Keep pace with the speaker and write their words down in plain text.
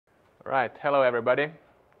Right, hello everybody.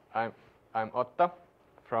 I'm Otto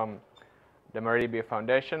from the MariaDB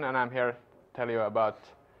Foundation, and I'm here to tell you about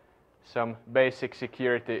some basic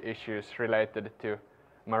security issues related to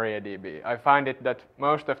MariaDB. I find it that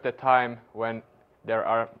most of the time when there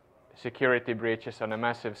are security breaches on a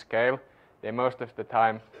massive scale, they most of the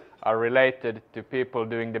time are related to people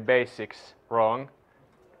doing the basics wrong.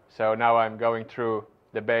 So now I'm going through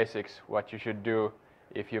the basics, what you should do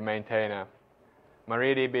if you maintain a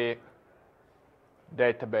MariaDB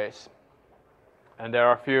database. And there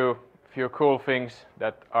are a few cool things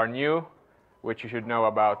that are new, which you should know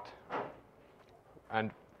about, and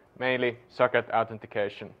mainly socket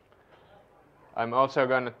authentication. I'm also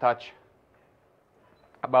going to touch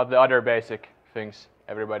about the other basic things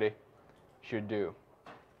everybody should do.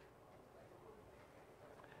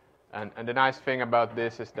 And the nice thing about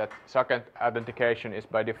this is that socket authentication is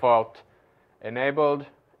by default enabled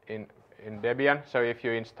in Debian. So if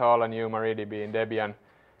you install a new MariaDB in Debian,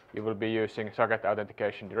 you will be using socket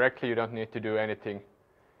authentication directly. You don't need to do anything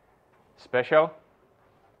special.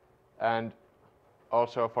 And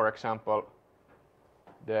also, for example,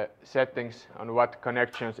 the settings on what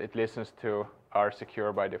connections it listens to are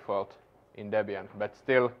secure by default in Debian. But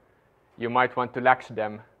still, you might want to lax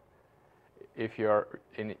them if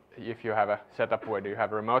you have a setup where you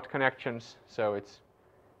have remote connections. So it's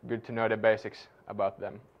good to know the basics about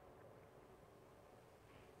them.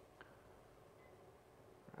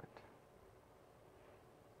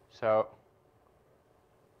 So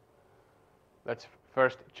let's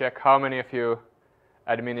first check how many of you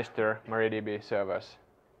administer MariaDB servers.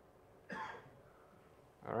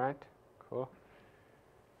 All right, cool.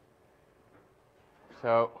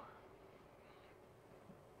 So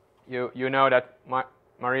you know that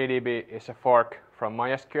MariaDB is a fork from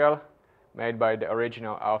MySQL made by the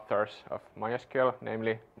original authors of MySQL,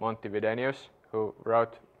 namely Monty Widenius, who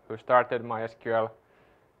started MySQL.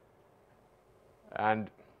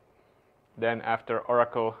 And then after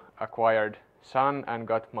Oracle acquired Sun and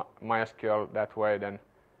got MySQL that way, then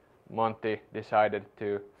Monty decided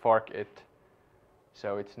to fork it.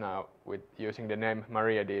 So it's now using the name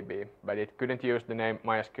MariaDB, but it couldn't use the name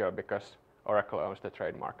MySQL because Oracle owns the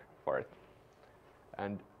trademark for it.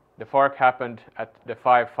 And the fork happened at the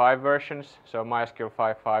 5.5 versions, so MySQL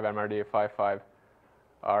 5.5 and MariaDB 5.5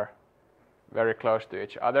 are very close to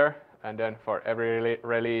each other. And then for every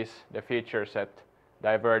release, the feature set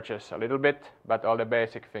diverges a little bit, but all the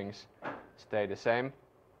basic things stay the same.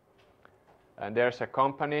 And there's a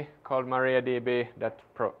company called MariaDB that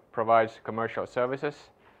provides commercial services.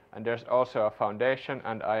 And there's also a foundation,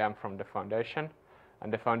 and I am from the foundation.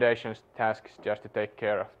 And the foundation's task is just to take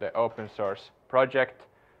care of the open source project,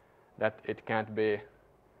 that it can't be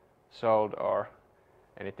sold or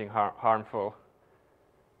anything harmful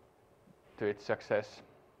to its success.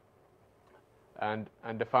 And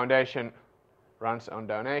the foundation runs on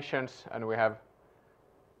donations, and we have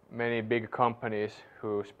many big companies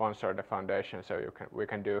who sponsor the foundation, so we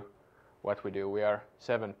can do what we do. We are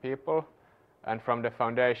 7 people, and from the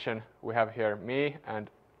foundation we have here me and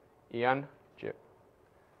Ian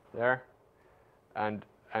there, and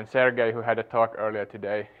Sergey, who had a talk earlier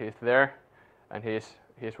today. He's there, and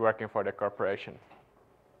he's working for the corporation.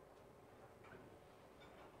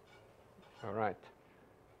 All right.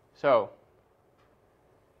 So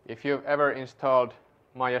if you've ever installed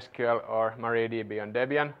MySQL or MariaDB on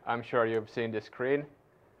Debian, I'm sure you've seen this screen.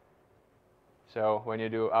 So when you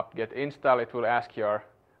do apt-get install, it will ask your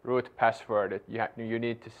root password. You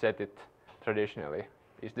need to set it traditionally.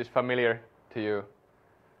 Is this familiar to you?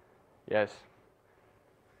 Yes.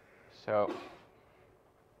 So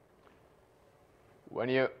when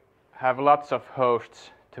you have lots of hosts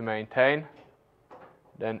to maintain,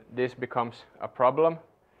 then this becomes a problem,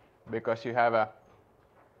 because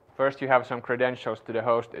first you have some credentials to the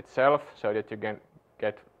host itself, so that you can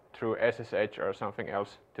get through SSH or something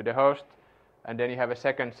else to the host. And then you have a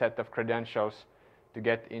second set of credentials to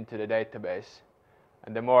get into the database.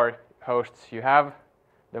 And the more hosts you have,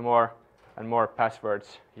 the more and more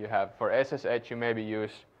passwords you have. For SSH, you maybe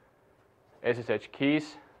use SSH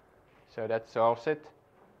keys, so that solves it.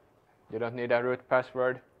 You don't need a root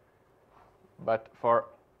password. But for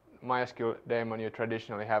MySQL daemon, you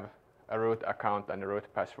traditionally have a root account and a root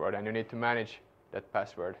password, and you need to manage that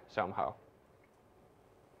password somehow.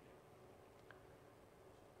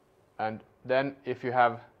 And then if you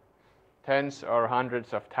have tens or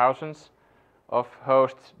hundreds of thousands of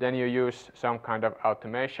hosts, then you use some kind of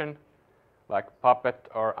automation, like Puppet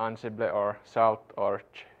or Ansible or Salt or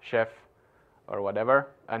Chef or whatever.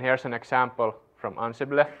 And here's an example from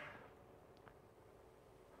Ansible,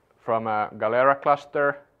 from a Galera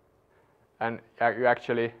cluster. and you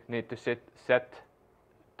actually need to set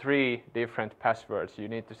 3 different passwords. You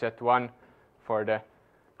need to set one for the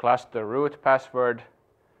cluster root password,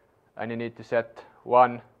 and you need to set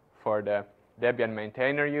one for the Debian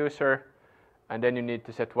maintainer user, and then you need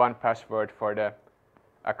to set one password for the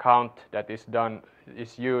account that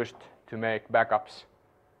is used to make backups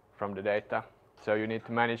from the data. So you need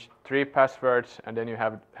to manage 3 passwords, and then you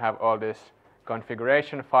have all these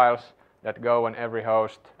configuration files that go on every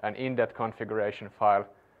host, and in that configuration file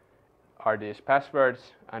are these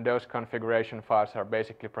passwords, and those configuration files are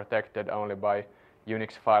basically protected only by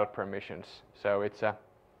Unix file permissions. So it's a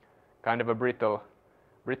kind of a brittle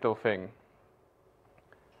thing.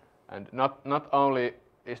 And not only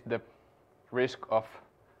is the risk of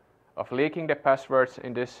leaking the passwords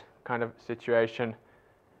in this kind of situation,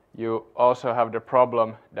 you also have the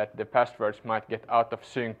problem that the passwords might get out of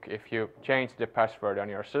sync. If you change the password on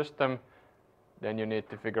your system, then you need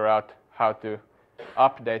to figure out how to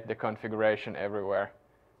update the configuration everywhere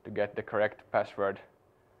to get the correct password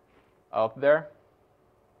out there.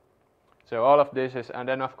 So all of this is, and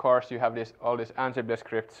then of course you have all these Ansible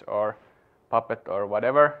scripts or Puppet or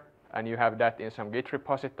whatever, and you have that in some Git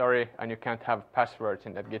repository, and you can't have passwords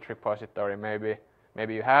in that Git repository. Maybe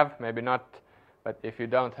you have, maybe not, but if you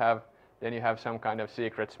don't have, then you have some kind of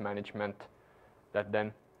secrets management that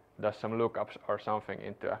then does some lookups or something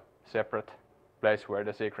into a separate place where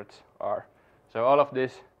the secrets are. So all of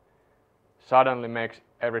this suddenly makes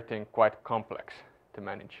everything quite complex to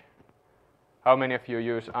manage. How many of you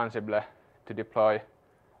use Ansible to deploy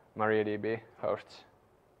MariaDB hosts?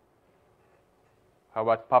 How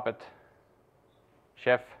about Puppet,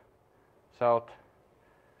 Chef, Salt?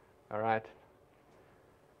 All right.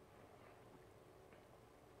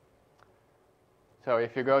 So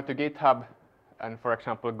if you go to GitHub and, for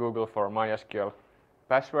example, Google for MySQL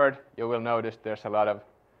password, you will notice there's a lot of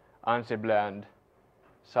Ansible and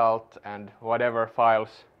Salt and whatever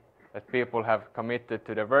files that people have committed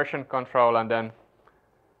to the version control, and then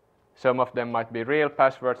some of them might be real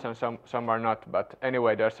passwords and some are not. But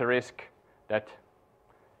anyway, there's a risk that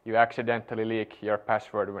you accidentally leak your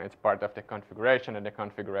password when it's part of the configuration, and the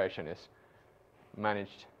configuration is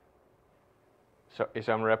managed so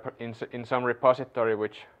in some repository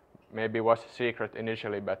which maybe was secret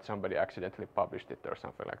initially, but somebody accidentally published it or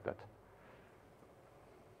something like that.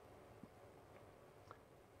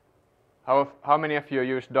 How many of you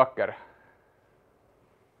use Docker?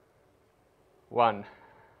 1.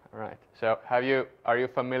 All right. So are you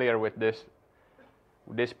familiar with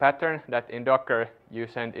this pattern that in Docker you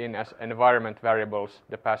send in as environment variables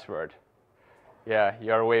the password? Yeah,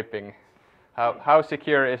 you're weeping. How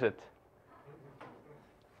secure is it?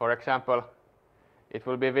 For example, it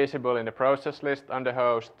will be visible in the process list on the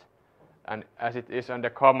host, and as it is on the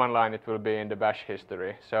command line, it will be in the bash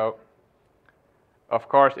history. So of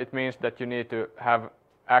course it means that you need to have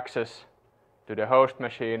access to the host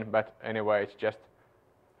machine, but anyway, it's just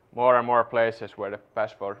more and more places where the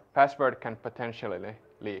password can potentially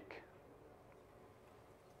leak.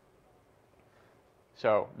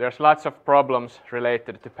 So there's lots of problems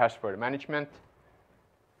related to password management.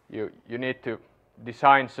 You need to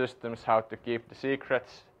design systems how to keep the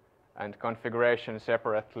secrets and configuration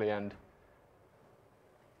separately, and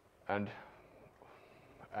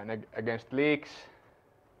against leaks.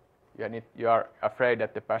 You are afraid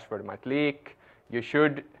that the password might leak. You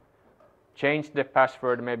should change the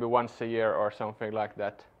password maybe once a year or something like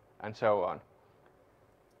that, and so on.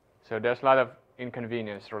 So there's a lot of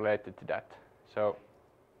inconvenience related to that. So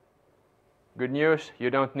good news, you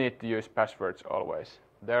don't need to use passwords always.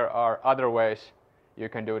 There are other ways you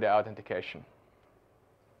can do the authentication.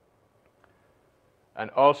 And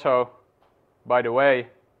also, by the way,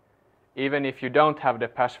 even if you don't have the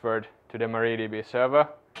password to the MariaDB server,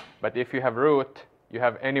 but if you have root, you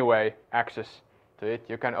have anyway access to it.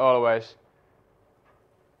 You can always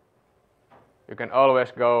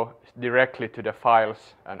go directly to the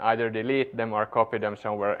files and either delete them or copy them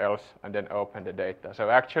somewhere else and then open the data. So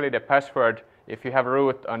actually the password, if you have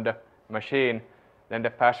root on the machine, then the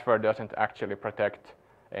password doesn't actually protect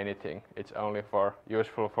anything. It's only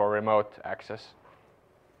useful for remote access.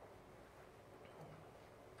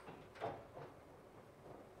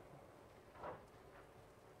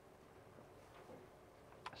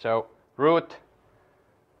 So root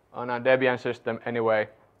on a Debian system anyway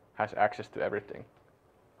has access to everything.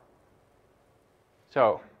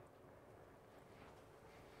 So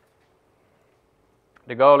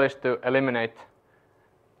the goal is to eliminate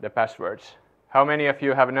the passwords. How many of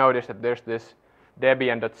you have noticed that there's this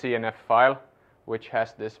debian.cnf file which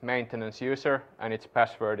has this maintenance user and its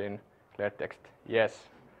password in clear text? Yes.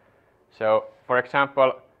 So for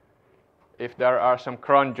example, if there are some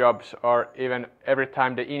cron jobs, or even every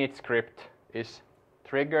time the init script is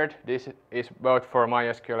triggered. This is both for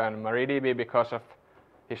MySQL and MariaDB because of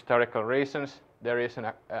historical reasons. There is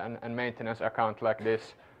a maintenance account like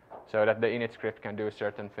this, so that the init script can do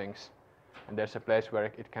certain things. And there's a place where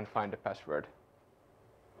it can find the password.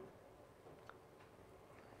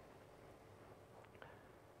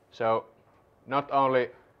 So not only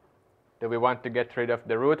do we want to get rid of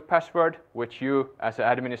the root password, which you as an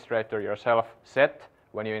administrator yourself set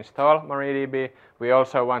when you install MariaDB, we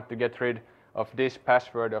also want to get rid of this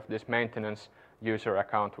password of this maintenance user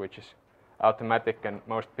account, which is automatic and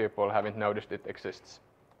most people haven't noticed it exists.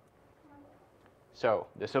 So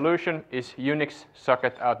the solution is Unix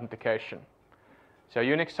socket authentication. So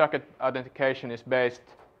Unix socket authentication is based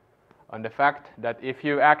on the fact that if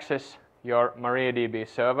you access your MariaDB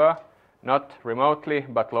server, not remotely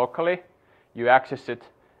but locally, you access it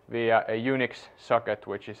via a Unix socket,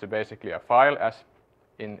 which is basically a file, as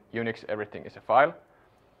in Unix everything is a file.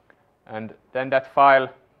 And then that file,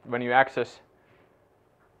 when you access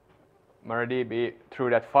MariaDB through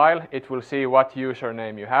that file, it will see what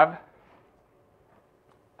username you have.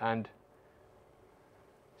 And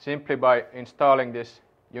simply by installing this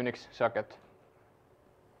Unix socket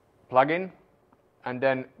plugin and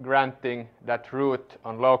then granting that root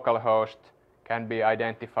on localhost can be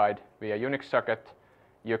identified via Unix socket,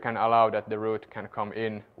 you can allow that the root can come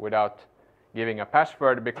in without giving a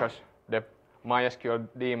password, because the MySQL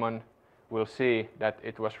daemon will see that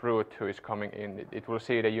it was root who is coming in. It will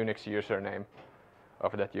see the Unix username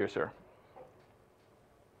of that user.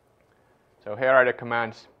 So here are the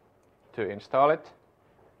commands to install it.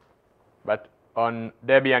 But on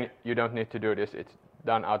Debian, you don't need to do this. It's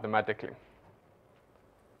done automatically.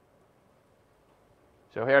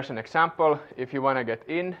 So here's an example. If you want to get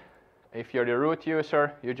in, if you're the root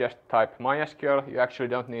user, you just type MySQL. You actually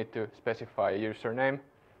don't need to specify a username,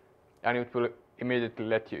 and it will immediately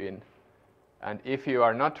let you in. And if you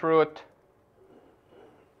are not root,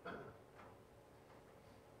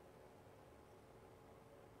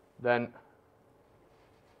 then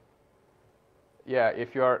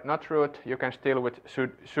if you are not root, you can still with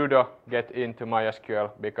sudo get into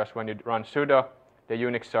MySQL, because when you run sudo, the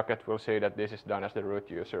Unix socket will see that this is done as the root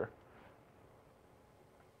user.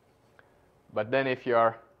 But then if you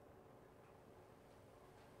are,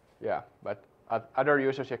 but other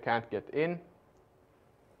users you can't get in.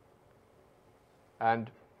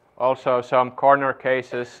 And also some corner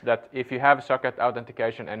cases that if you have socket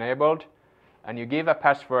authentication enabled and you give a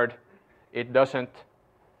password, it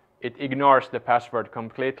ignores the password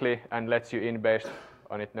completely and lets you in based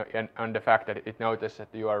on on the fact that it notices that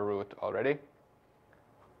you are root already.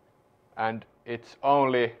 And it's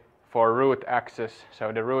only for root access,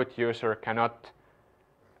 so the root user cannot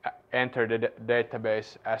enter the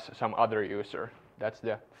database as some other user. That's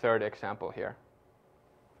the third example here.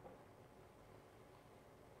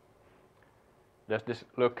 Does this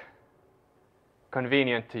look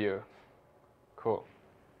convenient to you? Cool.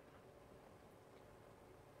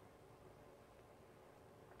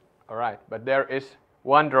 All right, but there is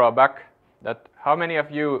one drawback. That how many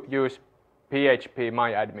of you use PHP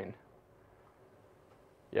MyAdmin?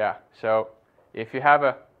 Yeah, so if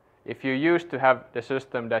you used to have the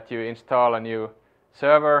system that you install a new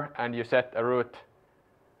server and you set a root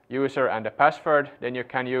user and a password, then you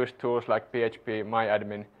can use tools like PHP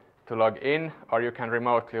MyAdmin to log in, or you can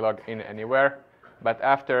remotely log in anywhere. But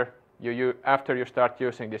after you start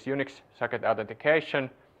using this Unix socket authentication,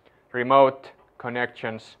 remote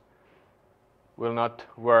connections will not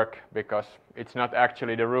work, because it's not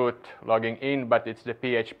actually the root logging in, but it's the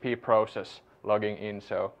PHP process logging in.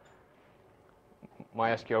 So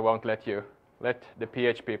MySQL won't let the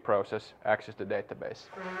PHP process access the database.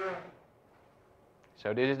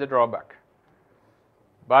 So this is the drawback.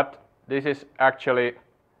 But this is actually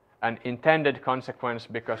an intended consequence,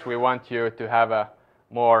 because we want you to have a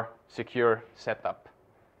more secure setup.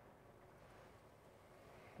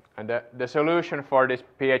 And the solution for this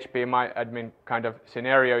PHP MyAdmin kind of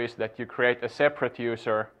scenario is that you create a separate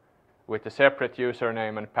user with a separate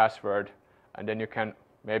username and password, and then you can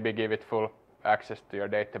maybe give it full access to your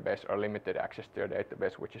database or limited access to your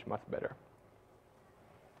database, which is much better.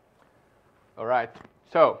 All right,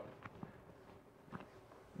 so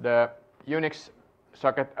the Unix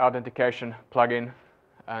socket authentication plugin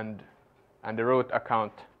and the root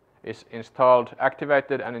account is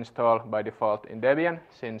activated and installed by default in Debian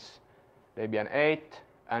since Debian 8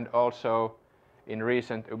 and also in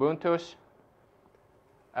recent Ubuntus.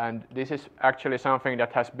 And this is actually something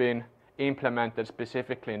that has been implemented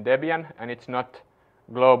specifically in Debian, and it's not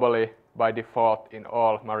globally by default in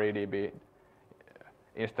all MariaDB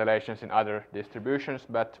installations in other distributions,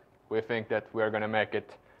 but we think that we're going to make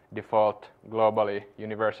it default globally,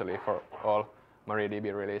 universally for all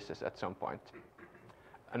MariaDB releases at some point.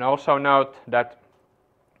 And also note that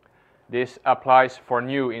this applies for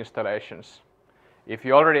new installations. If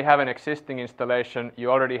you already have an existing installation,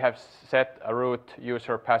 you already have set a root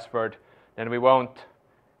user password, then we won't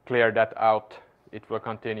clear that out. It will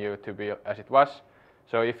continue to be as it was.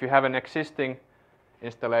 So if you have an existing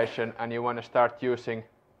installation and you want to start using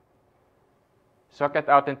socket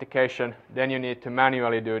authentication, then you need to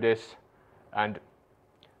manually do this and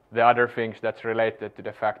the other things that's related to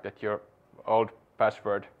the fact that your old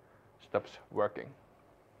password stops working.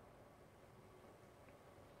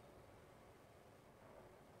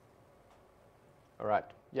 All right,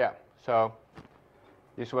 yeah, so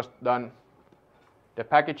this was done. The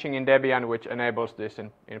packaging in Debian, which enables this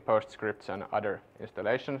in PostScripts and other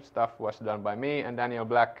installation stuff, was done by me and Daniel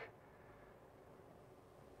Black.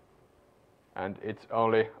 And it's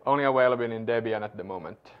only available in Debian at the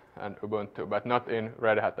moment and Ubuntu, but not in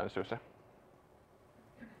Red Hat and SUSE.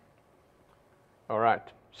 All right,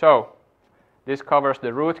 so this covers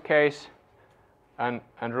the root case and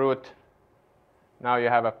root. Now you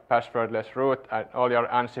have a passwordless root and all your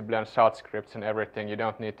Ansible and salt scripts and everything. You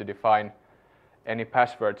don't need to define any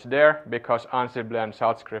passwords there because Ansible and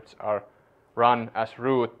salt scripts are run as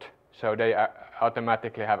root, so they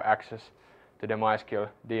automatically have access to the MySQL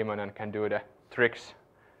daemon and can do the tricks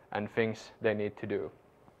and things they need to do.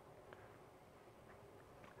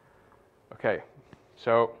 Okay,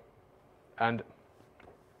 so and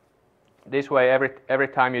this way every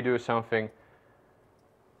time you do something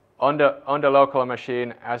on the local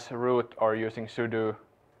machine as root or using sudo,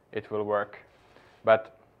 it will work.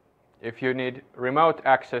 But if you need remote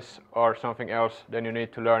access or something else, then you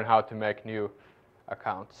need to learn how to make new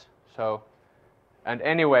accounts. So, and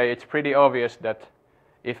anyway, it's pretty obvious that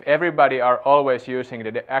if everybody are always using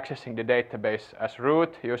accessing the database as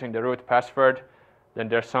root, using the root password, then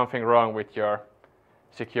there's something wrong with your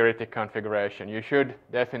security configuration. You should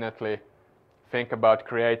definitely think about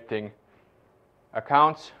creating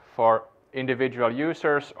accounts for individual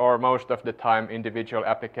users or most of the time individual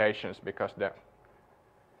applications, because the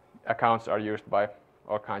accounts are used by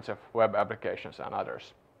all kinds of web applications and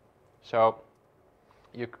others. So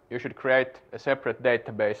you should create a separate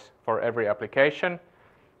database for every application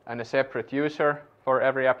and a separate user for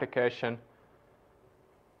every application.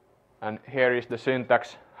 And here is the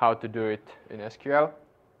syntax how to do it in SQL.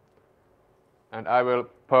 And I will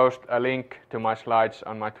post a link to my slides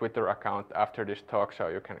on my Twitter account after this talk, so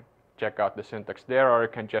you can check out the syntax there, or you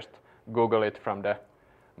can just Google it from the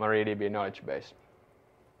MariaDB knowledge base.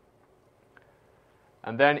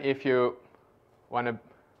 And then if you want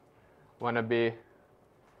to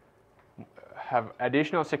have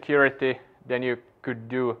additional security, then you could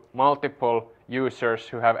do multiple users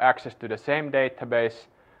who have access to the same database,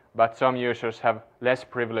 but some users have less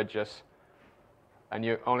privileges, and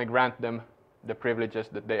you only grant them the privileges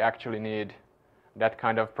that they actually need. That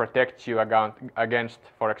kind of protects you against,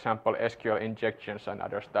 for example, SQL injections and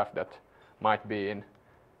other stuff that might be in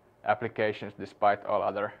applications despite all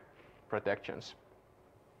other protections.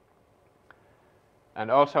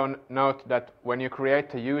 And also note that when you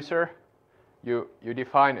create a user, you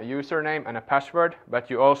define a username and a password, but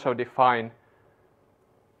you also define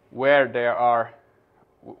where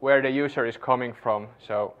the user is coming from.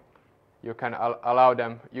 So you can allow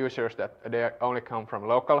them users that they only come from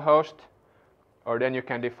localhost, or then you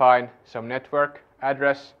can define some network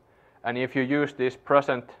address. And if you use this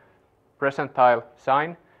percentile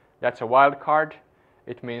sign, that's a wildcard.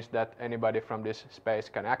 It means that anybody from this space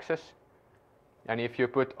can access. And if you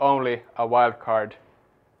put only a wildcard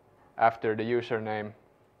after the username,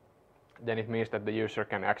 then it means that the user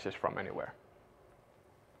can access from anywhere.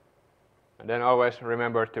 And then always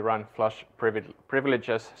remember to run flush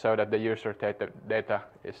privileges so that the user data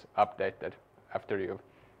is updated after you've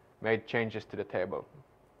made changes to the table.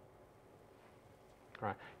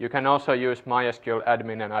 Right. You can also use MySQL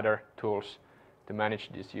admin and other tools to manage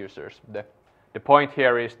these users. The point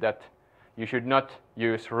here is that you should not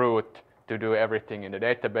use root to do everything in the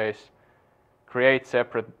database. Create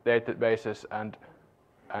separate databases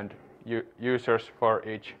and users for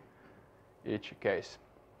each case.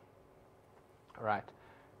 Right.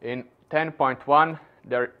 In 10.1,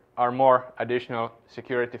 there are more additional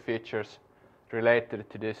security features related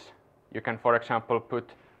to this. You can, for example, put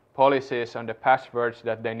policies on the passwords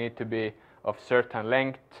that they need to be of certain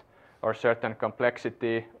length or certain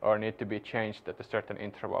complexity, or need to be changed at a certain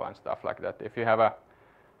interval and stuff like that. If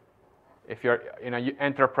you're in an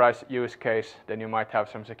enterprise use case, then you might have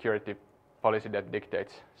some security policy that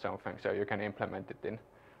dictates something, so you can implement it in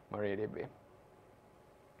MariaDB.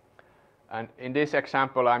 And in this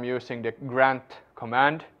example, I'm using the grant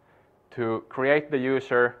command to create the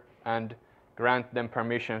user and grant them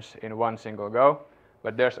permissions in one single go.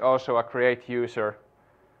 But there's also a create user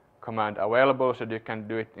command available, so you can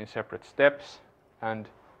do it in separate steps. And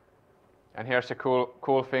here's a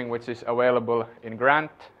cool thing which is available in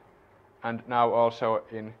grant and now also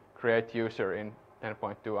in create user in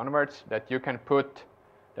 10.2 onwards, that you can put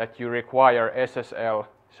that you require SSL.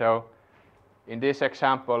 So in this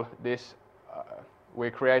example,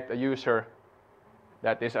 we create a user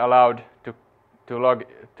that is allowed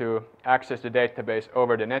to access the database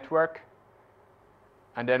over the network,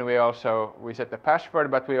 and then we set the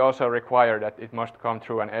password, but we also require that it must come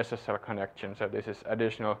through an SSL connection. So this is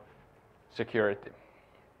additional security.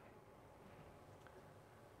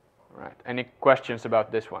 All right. Any questions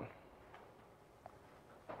about this one?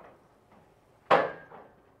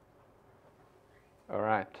 All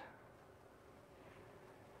right.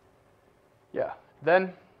 Yeah.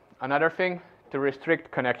 Then another thing, to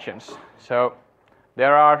restrict connections. So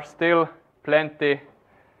there are still plenty,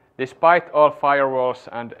 despite all firewalls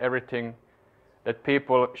and everything that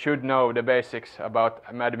people should know the basics about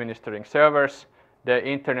administering servers, the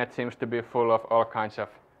internet seems to be full of all kinds of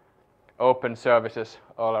open services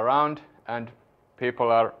all around, and people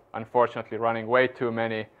are unfortunately running way too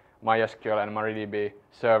many MySQL and MariaDB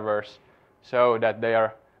servers so that they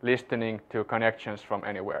are listening to connections from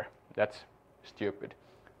anywhere. That's stupid.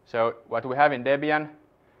 So what we have in Debian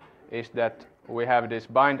is that we have this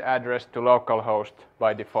bind address to localhost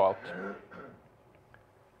by default.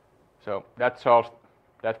 So that solves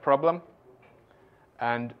that problem.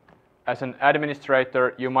 And as an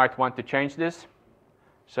administrator, you might want to change this.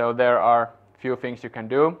 So there are a few things you can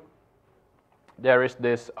do. There is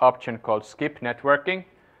this option called skip networking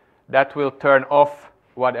that will turn off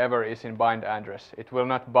whatever is in bind address. It will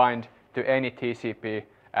not bind to any TCP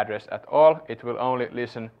address at all. It will only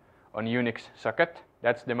listen on Unix socket.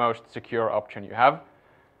 That's the most secure option you have.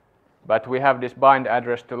 But we have this bind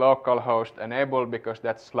address to localhost enabled because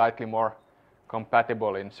that's slightly more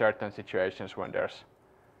compatible in certain situations when there's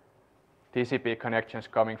TCP connections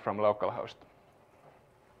coming from localhost.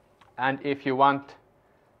 And if you want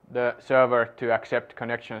the server to accept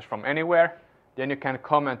connections from anywhere, then you can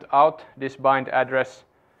comment out this bind address,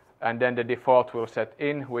 and then the default will set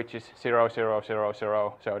in, which is 0000,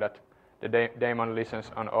 so that the daemon listens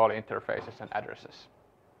on all interfaces and addresses.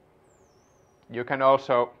 You can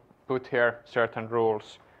also put here certain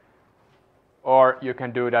rules, or you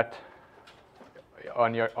can do that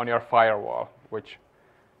on your firewall, which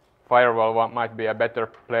firewall might be a better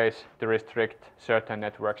place to restrict certain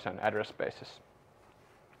networks and address spaces.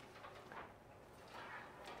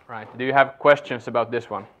 Right. Do you have questions about this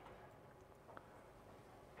one?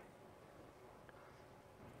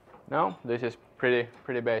 No, this is pretty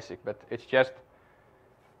basic, but it's just,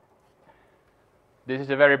 this is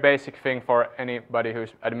a very basic thing for anybody who's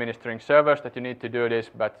administering servers, that you need to do this,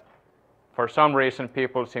 but for some reason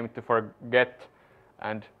people seem to forget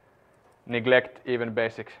and neglect even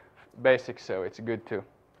basics, so it's good to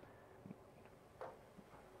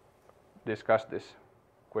discuss this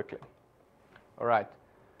quickly. All right.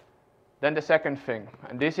 Then the second thing,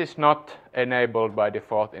 and this is not enabled by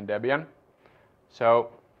default in Debian.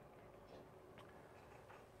 So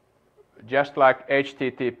just like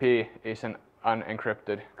HTTP is an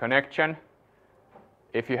unencrypted connection,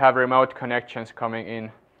 if you have remote connections coming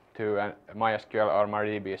in to a MySQL or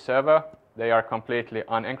MariaDB server, they are completely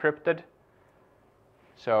unencrypted.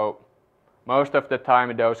 So most of the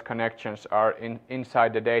time those connections are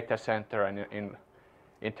inside the data center and in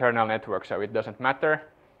internal network, so it doesn't matter.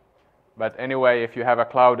 But anyway, if you have a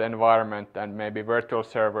cloud environment and maybe virtual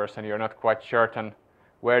servers and you're not quite certain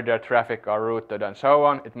where their traffic are routed and so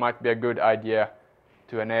on, it might be a good idea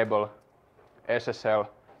to enable SSL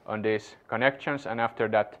on these connections, and after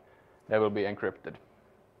that they will be encrypted.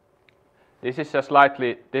 This is a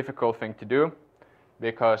slightly difficult thing to do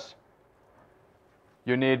because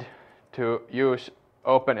you need to use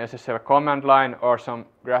OpenSSL command line or some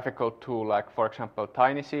graphical tool like, for example,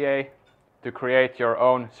 TinyCA, to create your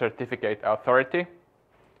own certificate authority.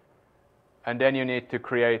 And then you need to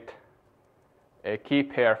create a key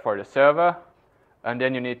pair for the server, and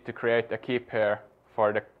then you need to create a key pair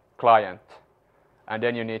for the client. And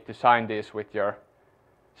then you need to sign these with your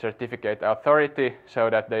certificate authority so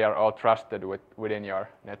that they are all trusted within your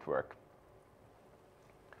network.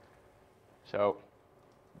 So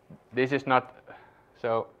this is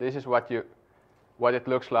what it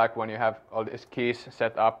looks like when you have all these keys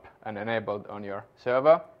set up and enabled on your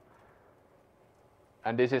server.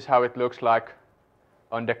 And this is how it looks like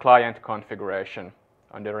on the client configuration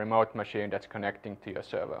on the remote machine that's connecting to your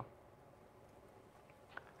server.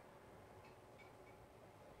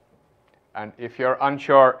 And if you're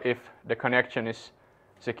unsure if the connection is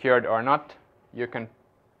secured or not, you can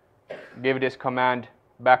give this command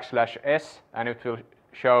 \s and it will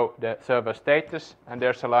show the server status, and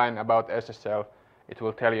there's a line about SSL. It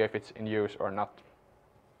will tell you if it's in use or not.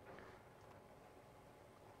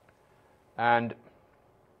 And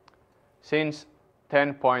since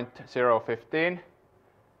 10.015,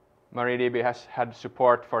 MariaDB has had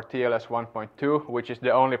support for TLS 1.2, which is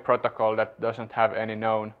the only protocol that doesn't have any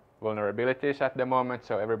known vulnerabilities at the moment,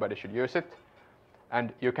 so everybody should use it.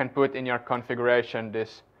 And you can put in your configuration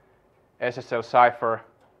this SSL cipher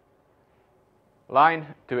line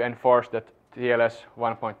to enforce that TLS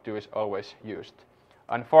 1.2 is always used.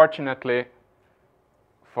 Unfortunately,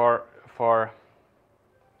 for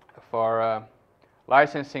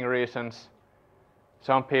licensing reasons,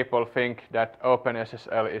 some people think that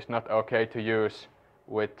OpenSSL is not okay to use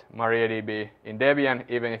with MariaDB in Debian,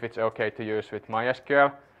 even if it's okay to use with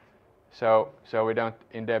MySQL. So we don't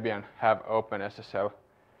in Debian have OpenSSL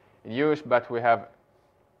in use, but we have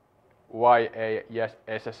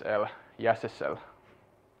YASSL.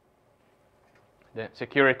 The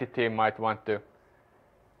security team might want to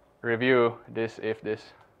review this if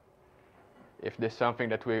this is something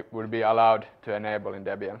that we would be allowed to enable in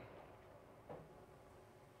Debian.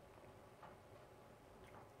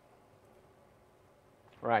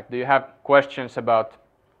 Right, do you have questions about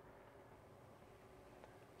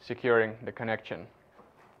securing the connection?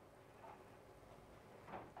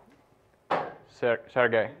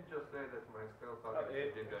 Sergey. Just say that my skull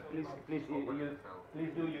package didn't. Please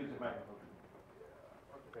do use the microphone.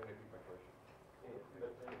 Can you repeat my question?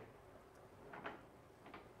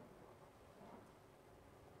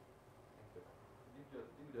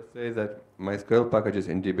 Did you just say that MySQL packages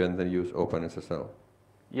in Debian then use OpenSSL?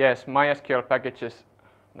 Yes, MySQL packages.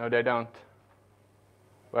 No, they don't.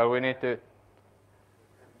 Well, we need to.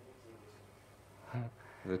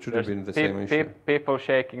 That should have been the same issue. People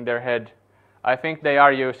shaking their head. I think they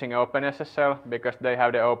are using OpenSSL because they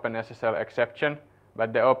have the OpenSSL exception,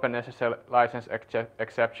 but the OpenSSL license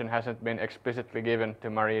exception hasn't been explicitly given to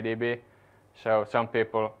MariaDB. So some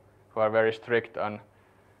people who are very strict on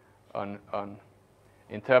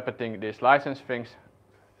interpreting these license things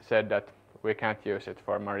said that we can't use it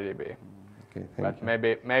for MariaDB. Okay, but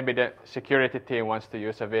maybe the security team wants to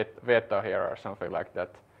use a veto here or something like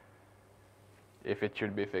that, if it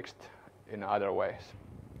should be fixed in other ways.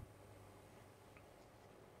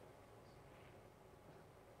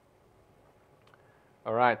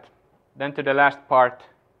 All right, then to the last part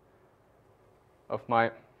of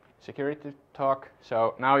my security talk.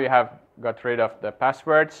 So now you have got rid of the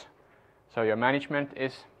passwords, so your management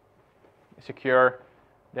is secure.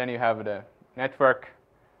 Then you have the network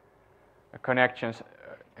connections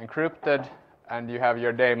encrypted, and you have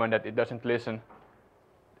your daemon that it doesn't listen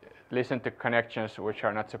to connections which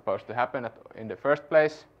are not supposed to happen in the first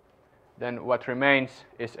place. Then what remains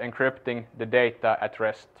is encrypting the data at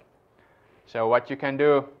rest. So what you can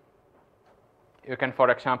do, you can, for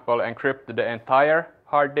example, encrypt the entire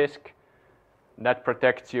hard disk. That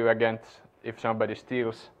protects you against if somebody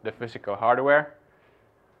steals the physical hardware.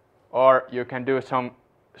 Or you can do some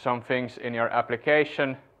things in your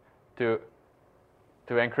application to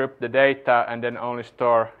encrypt the data and then only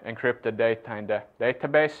store encrypted data in the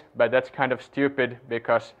database. But that's kind of stupid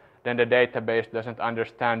because then the database doesn't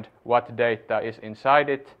understand what data is inside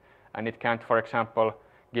it, and it can't, for example,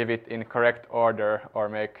 give it in correct order or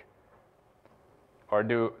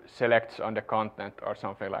do selects on the content or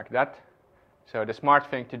something like that. So the smart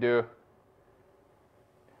thing to do,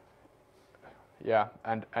 yeah,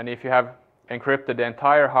 and if you have encrypted the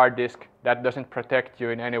entire hard disk, that doesn't protect you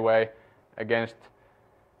in any way against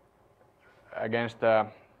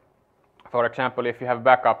for example, if you have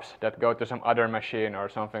backups that go to some other machine or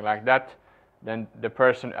something like that, then the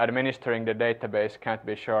person administering the database can't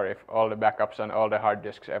be sure if all the backups on all the hard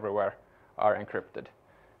disks everywhere are encrypted.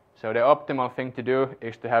 So the optimal thing to do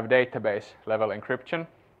is to have database level encryption.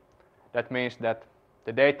 That means that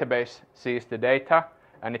the database sees the data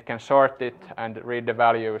and it can sort it and read the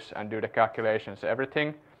values and do the calculations,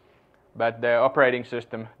 everything. But the operating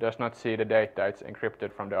system does not see the data. It's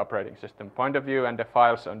encrypted from the operating system point of view, and the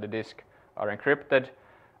files on the disk are encrypted,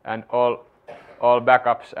 and all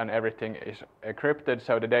backups and everything is encrypted,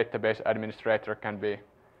 so the database administrator can be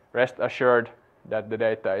rest assured that the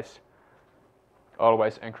data is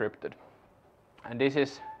always encrypted. And this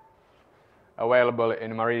is available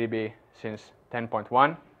in MariaDB since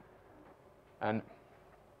 10.1, and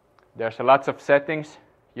there's a lots of settings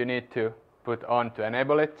you need to put on to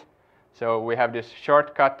enable it. So we have this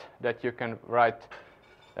shortcut that you can write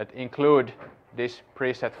that include this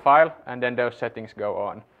preset file, and then those settings go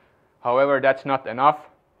on. However, that's not enough.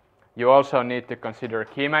 You also need to consider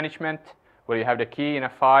key management. Will you have the key in a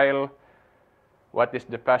file? What is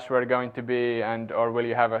the password going to be, and or will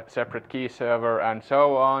you have a separate key server, and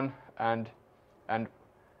so on. And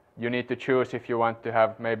you need to choose if you want to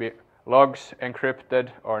have maybe logs encrypted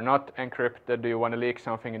or not encrypted. Do you want to leak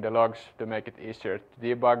something in the logs to make it easier to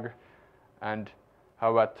debug? And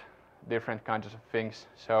how about different kinds of things?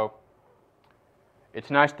 So it's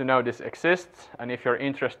nice to know this exists, and if you're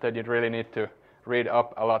interested, you really need to read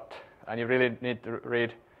up a lot, and you really need to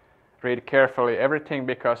read carefully everything,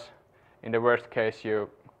 because in the worst case you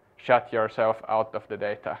shut yourself out of the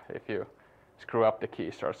data if you screw up the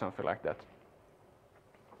keys or something like that.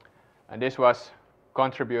 And this was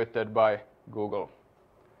contributed by Google,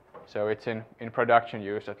 so it's in production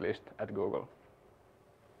use, at least at Google.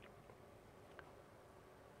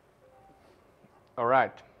 All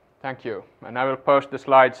right, thank you. And I will post the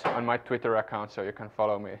slides on my Twitter account, so you can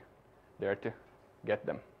follow me there to get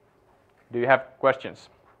them. Do you have questions?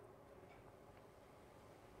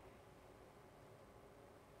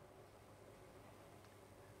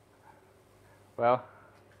 Well,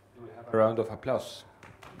 do we have a round of applause?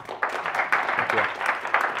 Thank you.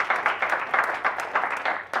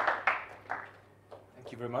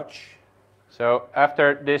 Thank you very much. So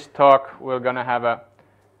after this talk, we're going to have a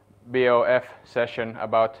BOF session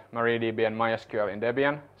about MariaDB and MySQL in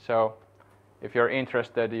Debian. So if you're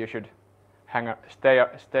interested, you should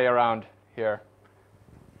stay around here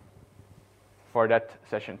for that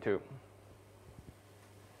session too.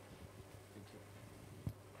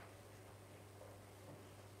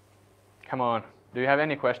 Come on, do you have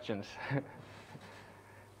any questions?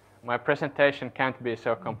 My presentation can't be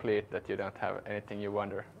so complete that you don't have anything you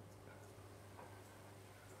wonder.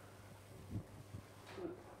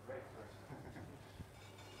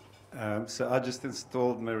 So I just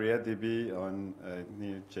installed MariaDB on a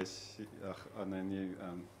new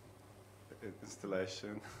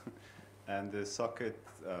installation, and the socket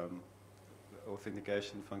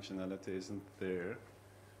authentication functionality isn't there.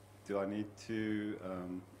 Do I need to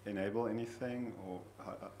enable anything, or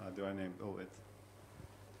how do I enable it?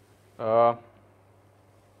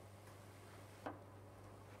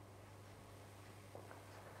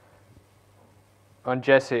 On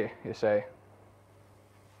Jesse, you say?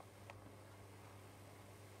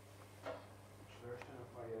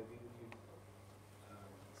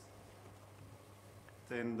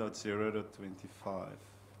 10.0.25.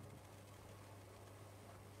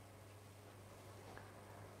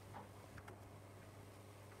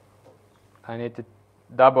 I need to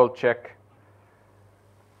double check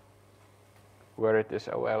where it is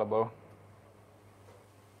available.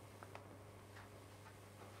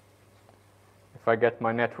 If I get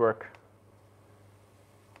my network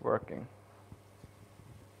working.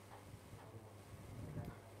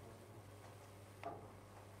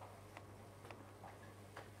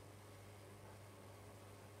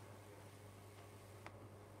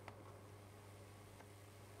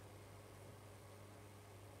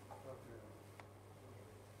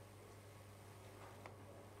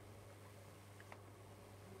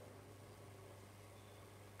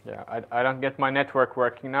 Yeah, I don't get my network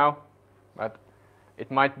working now, but it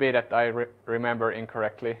might be that I remember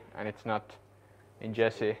incorrectly and it's not in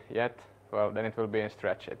Jesse yet. Well, then it will be in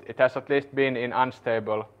Stretch. It has at least been in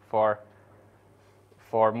unstable for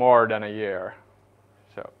more than a year.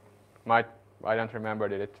 So I don't remember,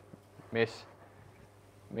 did it miss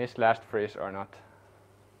last freeze or not.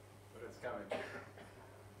 But it's coming.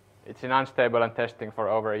 It's in unstable and testing for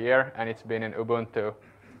over a year, and it's been in Ubuntu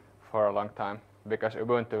for a long time. Because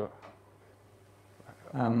Ubuntu.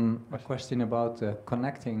 A question about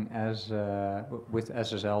connecting with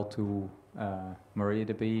SSL to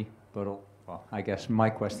MariaDB, but well, I guess my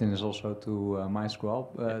question is also to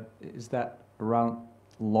MySQL. Is that around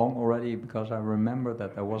long already? Because I remember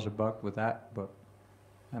that there was a bug with that, but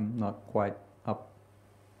I'm not quite up.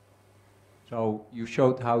 So you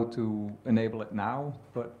showed how to enable it now,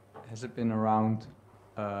 but has it been around?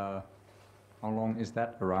 How long is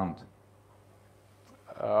that around?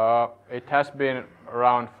 It has been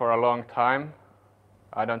around for a long time.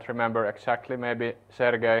 I don't remember exactly. Maybe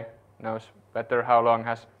Sergey knows better. How long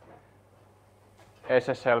has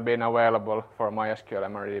SSL been available for MySQL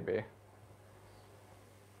and MariaDB?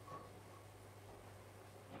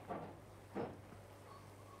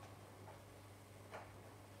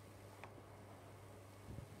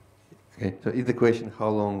 Okay, so is the question how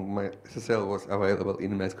long my SSL was available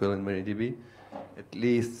in MySQL and MariaDB? At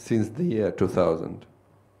least since the year 2000.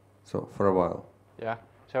 So for a while. Yeah.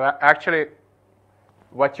 So actually,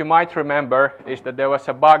 what you might remember is that there was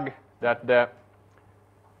a bug that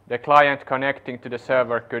the client connecting to the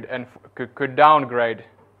server could downgrade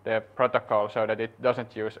the protocol so that it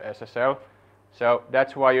doesn't use SSL. So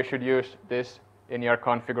that's why you should use this in your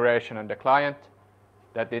configuration on the client,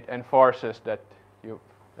 that it enforces that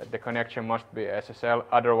the connection must be SSL.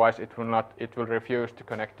 Otherwise, it will refuse to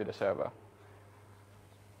connect to the server.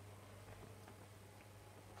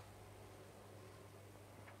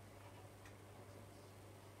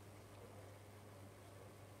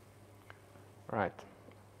 Right.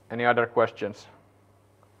 Any other questions?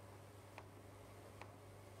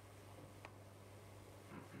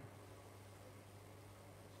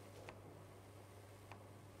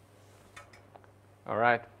 All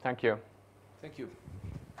right. Thank you. Thank you.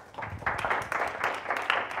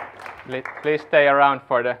 Please stay around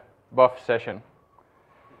for the BOF session.